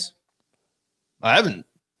what, guys? I haven't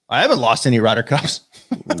lost any Ryder Cups.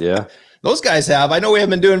 Yeah. Those guys have. I know we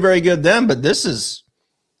haven't been doing very good then, but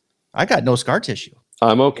I got no scar tissue.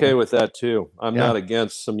 I'm okay with that too. I'm not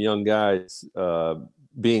against some young guys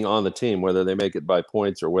being on the team, whether they make it by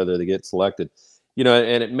points or whether they get selected.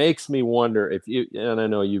 And it makes me wonder and I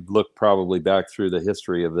know you've looked probably back through the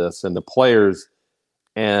history of this and the players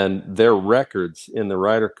and their records in the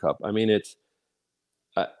Ryder Cup. I mean, it's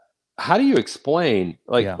how do you explain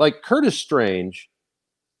like Curtis Strange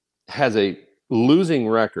has a losing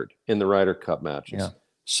record in the Ryder Cup matches. Yeah.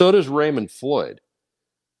 So does Raymond Floyd.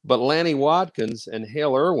 But Lanny Watkins and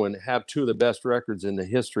Hale Irwin have 2 of the best records in the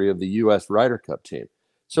history of the U.S. Ryder Cup team.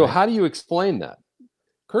 So how do you explain that?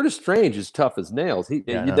 Curtis Strange is tough as nails. They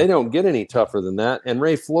don't get any tougher than that. And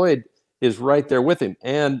Ray Floyd is right there with him.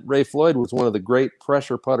 And Ray Floyd was one of the great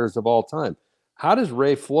pressure putters of all time. How does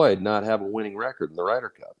Ray Floyd not have a winning record in the Ryder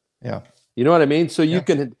Cup? Yeah. You know what I mean? So you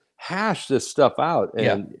can hash this stuff out,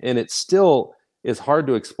 and it still is hard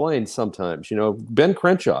to explain sometimes. Ben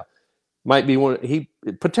Crenshaw might be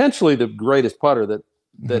potentially the greatest putter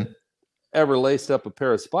that ever laced up a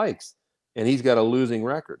pair of spikes, and he's got a losing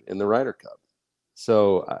record in the Ryder Cup.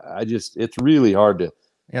 So it's really hard to.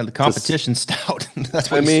 Yeah, the competition's stout.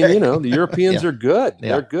 That's what the Europeans are good. Yeah.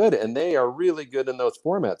 They're good, and they are really good in those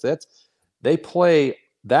formats. They play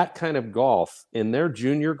that kind of golf in their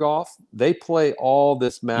junior golf. They play all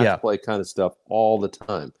this match play kind of stuff all the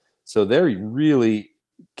time. So they're really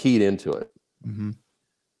keyed into it. Mm-hmm.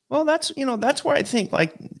 Well, that's where I think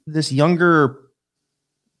this younger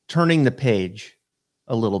turning the page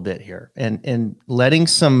a little bit here and letting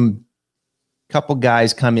some couple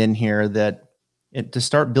guys come in here to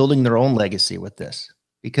start building their own legacy with this,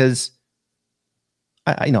 because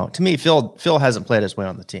I know to me, Phil hasn't played his way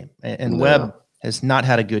on the team, and Webb has not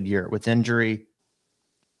had a good year with injury.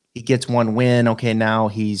 He gets 1 win. Okay. Now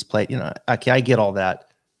he's played, okay, I get all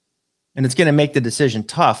that, and it's going to make the decision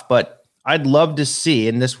tough, but I'd love to see,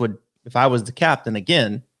 and this would, if I was the captain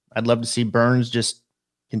again, I'd love to see Burns just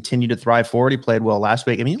continue to thrive forward. He played well last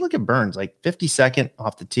week. I mean, you look at Burns, 52nd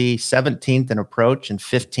off the tee, 17th in approach, and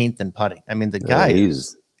 15th in putting. I mean, the guy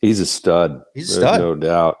he's a stud. He's a stud. No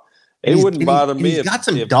doubt. It wouldn't bother me. He's got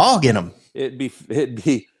some dog in him.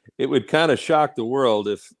 It would kind of shock the world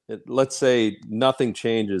if, let's say, nothing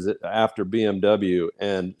changes after BMW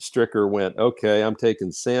and Stricker went, okay, I'm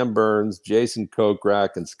taking Sam Burns, Jason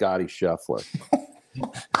Kokrak, and Scotty Scheffler.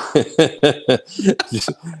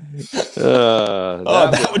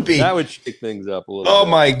 That would shake things up a little. Oh,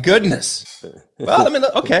 bit. My goodness. Well, I mean,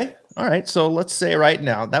 okay. All right. So let's say right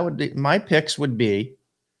now that would be my picks would be.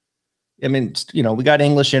 I mean, you know, we got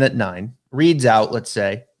English in at 9. Reed's out. Let's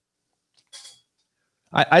say.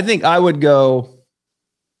 I think I would go.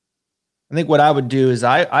 I think what I would do is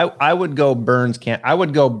I would go Burns. I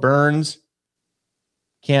would go Burns.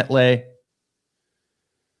 Cantlay.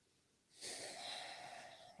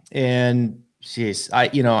 And geez,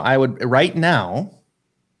 I would right now.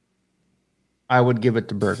 I would give it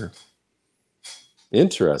to Berger.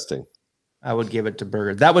 Interesting. I would give it to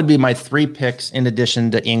Berger. That would be my 3 picks in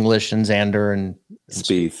addition to English and Xander and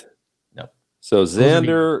Spieth. No. So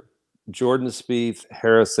Xander, Jordan Spieth,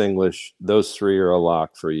 Harris English, those 3 are a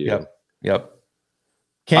lock for you. Yep.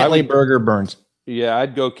 Cantlay, Berger, Burns. Yeah,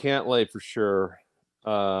 I'd go Cantlay for sure.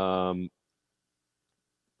 I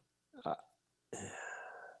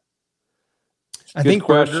think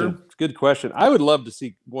question. Berger. Good question. I would love to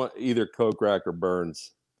see either Kokrak or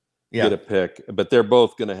Burns get a pick, but they're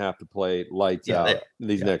both going to have to play lights out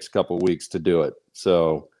these next couple of weeks to do it.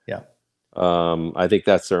 So I think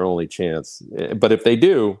that's their only chance. But if they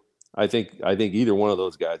do, I think either one of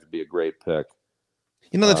those guys would be a great pick.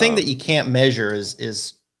 You know, the thing that you can't measure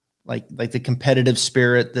is like the competitive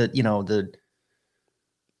spirit, that, you know, the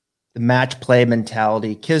match play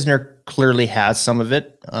mentality. Kisner clearly has some of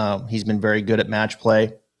it. He's been very good at match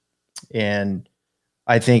play, and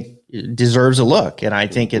I think it deserves a look. And I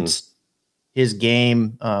think it's his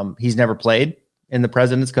game. He's never played in the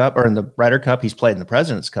President's Cup or in the Ryder Cup. He's played in the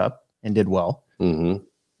President's Cup and did well. But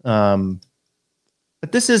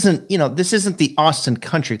this isn't the Austin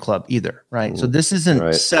Country Club either, right? So this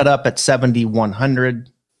isn't set up at 7,100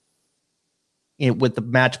 with the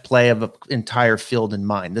match play of an entire field in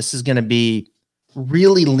mind. This is going to be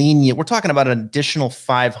really lenient. We're talking about an additional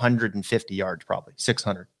 550 yards, probably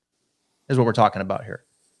 600 is what we're talking about here.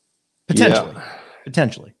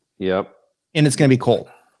 Potentially. Yep. And it's going to be cold.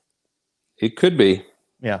 It could be.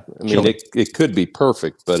 Yeah. I mean, it could be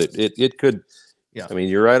perfect, but it could. Yeah. I mean,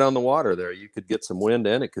 you're right on the water there. You could get some wind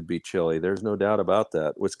and it could be chilly. There's no doubt about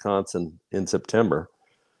that. Wisconsin in September.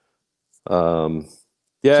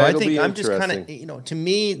 Yeah, so I think I'm just kind of, you know, to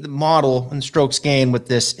me, the model and strokes gained with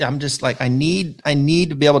this, I'm just like, I need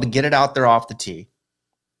to be able to get it out there off the tee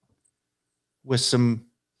with some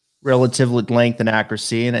relative length and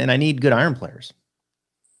accuracy, and I need good iron players.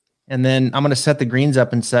 And then I'm going to set the greens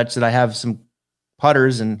up in such that I have some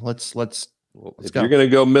putters, and let's go. You're going to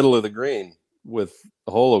go middle of the green with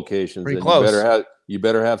hole locations, pretty then close. you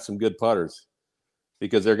better have some good putters,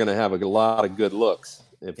 because they're going to have a lot of good looks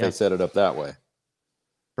if they set it up that way.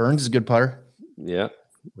 Burns is a good putter. Yeah.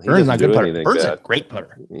 Burns not a good putter. Burns is a great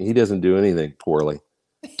putter. He doesn't do anything poorly.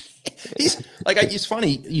 He's like, it's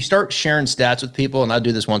funny. You start sharing stats with people, and I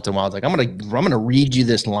do this once in a while. It's like, I'm gonna read you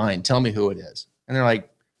this line. Tell me who it is. And they're like,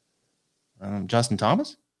 Justin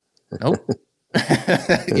Thomas? Nope.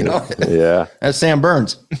 You know? Yeah. That's Sam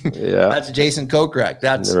Burns. Yeah. That's Jason Kokrak.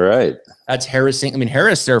 That's right. That's Harris. I mean,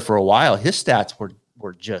 Harris there for a while. His stats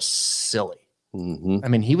were just silly. I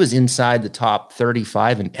mean, he was inside the top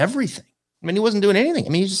 35 and everything. I mean, he wasn't doing anything. I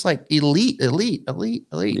mean, he's just like elite.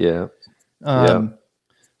 Yeah.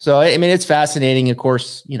 So, I mean, it's fascinating. Of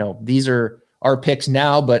course, you know, these are our picks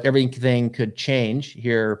now, but everything could change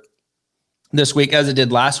here this week as it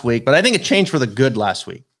did last week. But I think it changed for the good last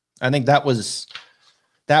week. I think that was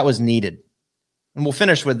needed. And we'll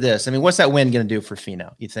finish with this. I mean, what's that win going to do for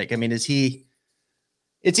Finau, you think? I mean, it's easy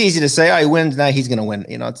to say, he wins, now he's going to win.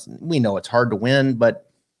 You know, we know it's hard to win, but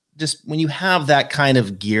just when you have that kind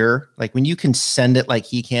of gear, like when you can send it like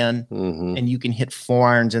he can, and you can hit 4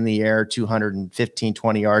 irons in the air, 215,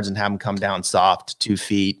 20 yards and have them come down soft 2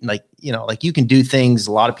 feet. Like, you know, like you can do things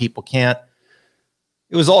a lot of people can't.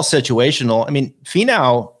 It was all situational. I mean,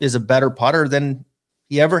 Finau is a better putter than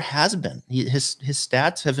he ever has been. His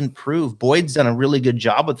stats have improved. Boyd's done a really good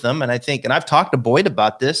job with them. And I think, and I've talked to Boyd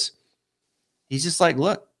about this, he's just like,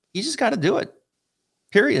 look, he just got to do it,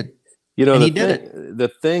 period. You know, and he did it.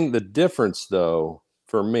 The difference, though,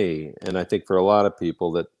 for me, and I think for a lot of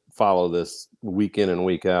people that follow this week in and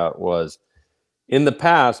week out, was in the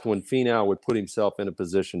past when Finau would put himself in a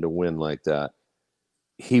position to win like that,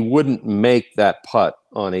 he wouldn't make that putt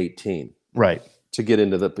on 18. Right. To get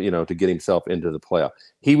into the, you know, to get himself into the playoff.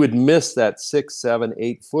 He would miss that 6, 7,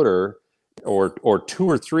 8 footer or 2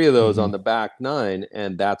 or 3 of those on the back 9.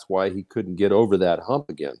 And that's why he couldn't get over that hump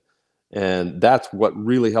again. And that's what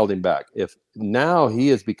really held him back. If now he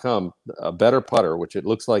has become a better putter, which it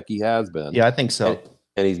looks like he has been. Yeah, I think so.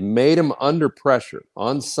 And he's made him under pressure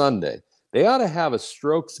on Sunday. They ought to have a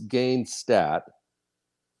strokes gained stat.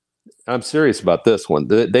 I'm serious about this one.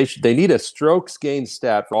 They need a strokes gained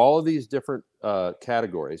stat for all of these different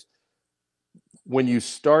categories when you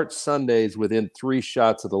start Sundays within 3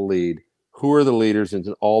 shots of the lead, who are the leaders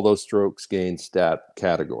in all those strokes gained stat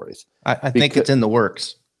categories? I think it's in the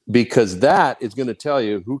works. Because that is going to tell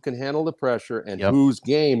you who can handle the pressure and Yep. whose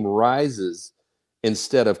game rises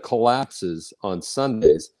instead of collapses on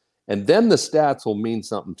Sundays. And then the stats will mean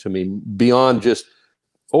something to me beyond just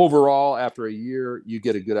overall. After a year, you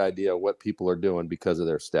get a good idea of what people are doing because of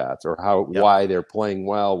their stats, or why they're playing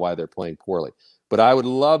well, why they're playing poorly. But I would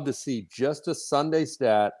love to see just a Sunday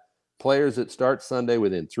stat, players that start Sunday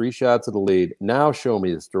within 3 shots of the lead. Now show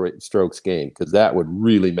me the strokes gained, because that would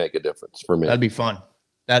really make a difference for me. That'd be fun.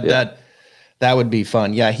 That would be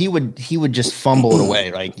fun. Yeah, he would just fumble it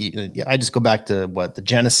away. Like, I just go back to the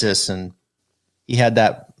Genesis, and he had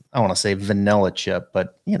that, I want to say vanilla chip,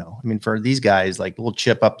 but I mean, for these guys, like, we'll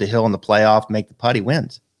chip up the hill in the playoff, make the putt, he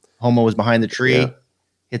wins. Homo was behind the tree,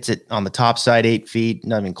 hits it on the top side 8 feet,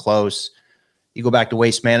 not even close. You go back to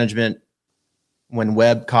Waste Management when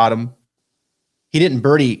Webb caught him. He didn't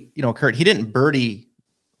birdie, Curt, he didn't birdie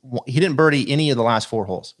any of the last 4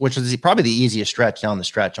 holes, which was probably the easiest stretch down the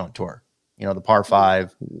stretch on tour. The par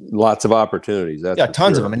 5. Lots of opportunities. That's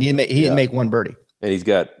tons of them. And he didn't make one birdie. And he's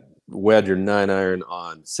got wedge or 9-iron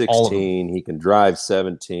on 16. He can drive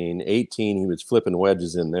 17. 18, he was flipping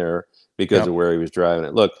wedges in there because of where he was driving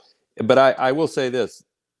it. Look, but I will say this.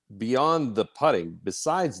 Beyond the putting,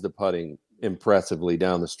 besides the putting impressively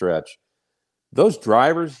down the stretch, those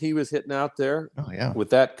drivers he was hitting out there with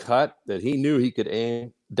that cut that he knew he could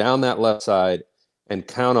aim down that left side and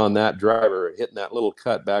count on that driver hitting that little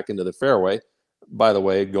cut back into the fairway, by the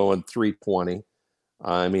way, going 320.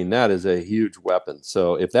 I mean, that is a huge weapon.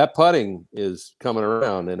 So if that putting is coming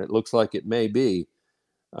around, and it looks like it may be,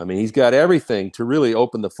 I mean, he's got everything to really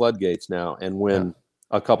open the floodgates now and win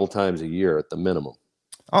a couple times a year at the minimum.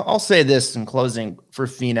 I'll say this in closing for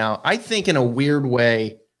Finau. I think in a weird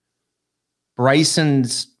way,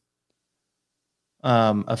 Bryson's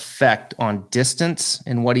effect on distance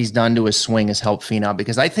and what he's done to his swing has helped Finau,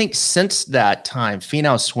 because I think since that time,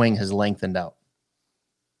 Finau's swing has lengthened out.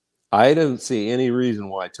 I don't see any reason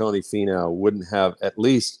why Tony Finau wouldn't have at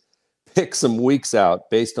least picked some weeks out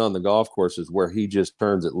based on the golf courses where he just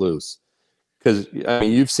turns it loose. Because I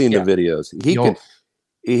mean, you've seen the videos.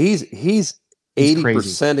 He's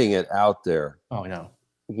 80%ing it out there. Oh no.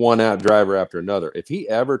 One out driver after another. If he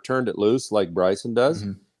ever turned it loose like Bryson does,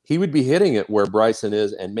 he would be hitting it where Bryson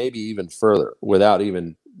is and maybe even further without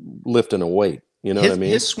even lifting a weight. You know what I mean?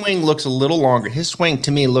 His swing looks a little longer. His swing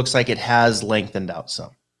to me looks like it has lengthened out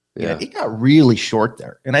some. Yeah, it got really short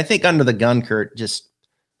there. And I think under the gun, Curt,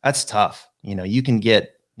 that's tough. You can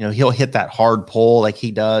get, he'll hit that hard pole like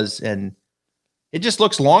he does, and it just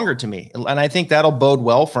looks longer to me. And I think that'll bode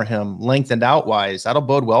well for him, lengthened out wise. That'll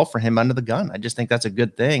bode well for him under the gun. I just think that's a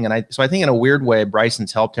good thing. And so I think in a weird way,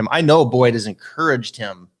 Bryson's helped him. I know Boyd has encouraged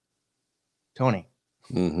him. Tony,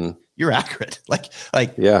 you're accurate.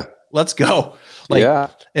 Let's go.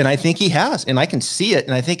 And I think he has, and I can see it.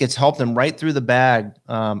 And I think it's helped him right through the bag,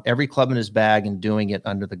 every club in his bag, and doing it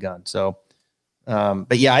under the gun. So,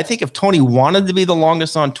 but yeah, I think if Tony wanted to be the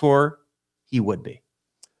longest on tour, he would be.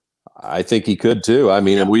 I think he could too. I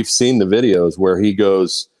mean, and we've seen the videos where he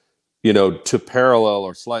goes, to parallel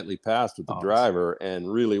or slightly past with the driver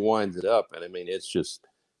and really winds it up. And I mean,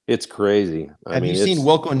 it's crazy. Have you seen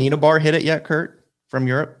Wilco Nienaber hit it yet, Curt, from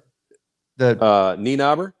Europe? The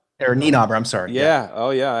Nienaber? Or Nienaber, I'm sorry. Yeah.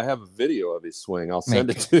 Oh, yeah. I have a video of his swing. I'll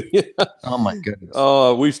send it to you. Oh, my goodness.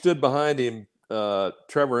 Oh, we stood behind him.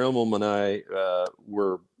 Trevor Immelman and I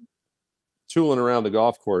were tooling around the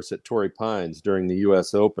golf course at Torrey Pines during the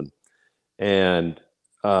U.S. Open. And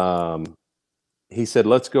he said,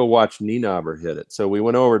 let's go watch Nienaber hit it. So we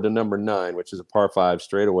went over to number 9, which is a par 5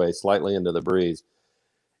 straightaway, slightly into the breeze.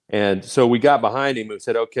 And so we got behind him and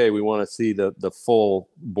said, okay, we want to see the full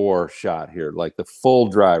bore shot here, like the full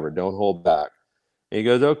driver. Don't hold back. And he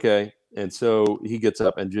goes, okay. And so he gets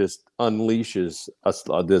up and just unleashes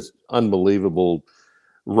this unbelievable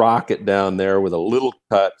rocket down there with a little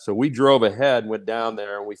cut. So we drove ahead and went down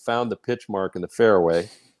there, and we found the pitch mark in the fairway.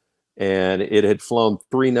 And it had flown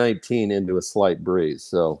 319 into a slight breeze.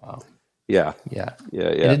 So, yeah. And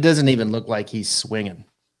it doesn't even look like he's swinging.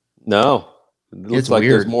 No, it looks like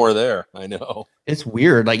weird. There's more there. I know. It's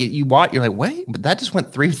weird. Like you're like, wait, but that just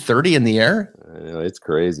went 330 in the air. I know, it's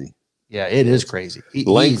crazy. Yeah, it is crazy.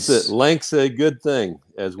 Length's a good thing,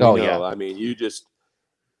 as we know. Yeah. I mean,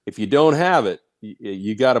 if you don't have it,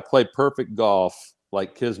 you got to play perfect golf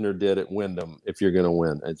like Kisner did at Wyndham if you're going to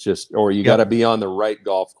win. It's just, or you got to be on the right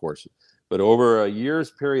golf course. But over a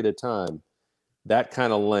year's period of time, that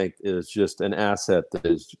kind of length is just an asset that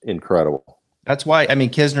is incredible. That's why, I mean,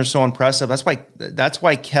 Kisner's so impressive. That's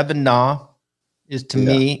why Kevin Na is to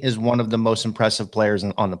me is one of the most impressive players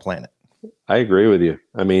on the planet. I agree with you.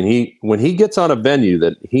 I mean, when he gets on a venue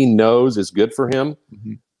that he knows is good for him,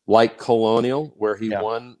 like Colonial, where he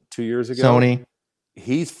won 2 years ago, Sony,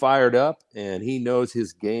 he's fired up and he knows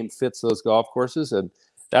his game fits those golf courses. And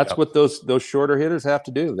that's what those shorter hitters have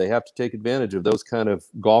to do. They have to take advantage of those kind of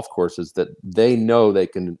golf courses that they know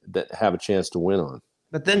that have a chance to win on.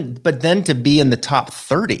 But then to be in the top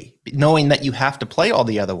 30, knowing that you have to play all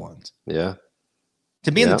the other ones. Yeah.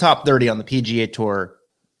 To be in the top 30 on the PGA Tour,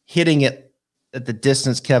 hitting it at the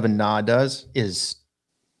distance Kevin Na does is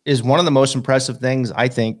one of the most impressive things, I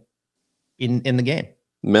think, in the game.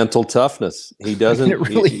 Mental toughness. He doesn't,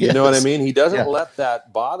 you know what I mean? He doesn't let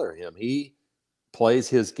that bother him. He plays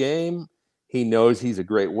his game. He knows he's a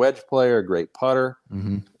great wedge player, a great putter.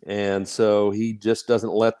 And so he just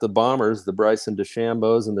doesn't let the bombers, the Bryson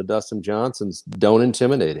DeChambeaus and the Dustin Johnsons, don't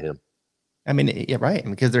intimidate him. I mean, yeah, right.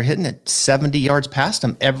 Because they're hitting it 70 yards past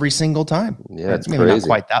him every single time. Yeah, it's maybe crazy. Not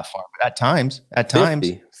quite that far, but at times,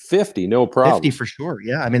 50, no problem. 50 for sure.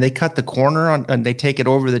 Yeah. I mean, they cut the corner and they take it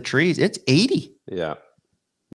over the trees. It's 80. Yeah.